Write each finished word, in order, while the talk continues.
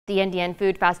The Indian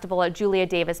Food Festival at Julia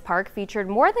Davis Park featured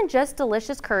more than just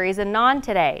delicious curries and naan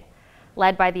today.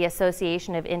 Led by the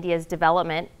Association of India's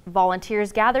Development,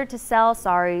 volunteers gathered to sell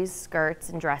saris, skirts,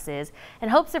 and dresses in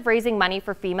hopes of raising money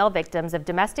for female victims of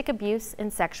domestic abuse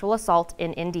and sexual assault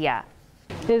in India.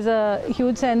 There's a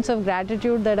huge sense of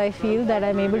gratitude that I feel that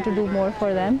I'm able to do more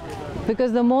for them,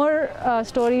 because the more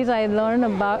stories I learn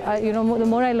about, the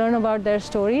more I learn about their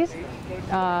stories,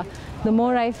 the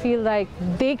more I feel like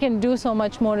they can do so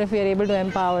much more if we are able to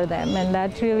empower them, and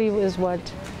that really is what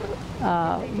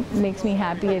makes me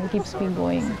happy and keeps me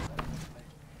going.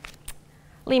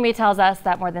 Limi tells us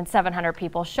that more than 700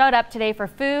 people showed up today for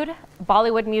food,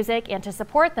 Bollywood music, and to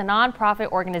support the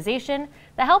nonprofit organization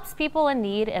that helps people in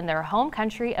need in their home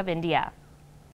country of India.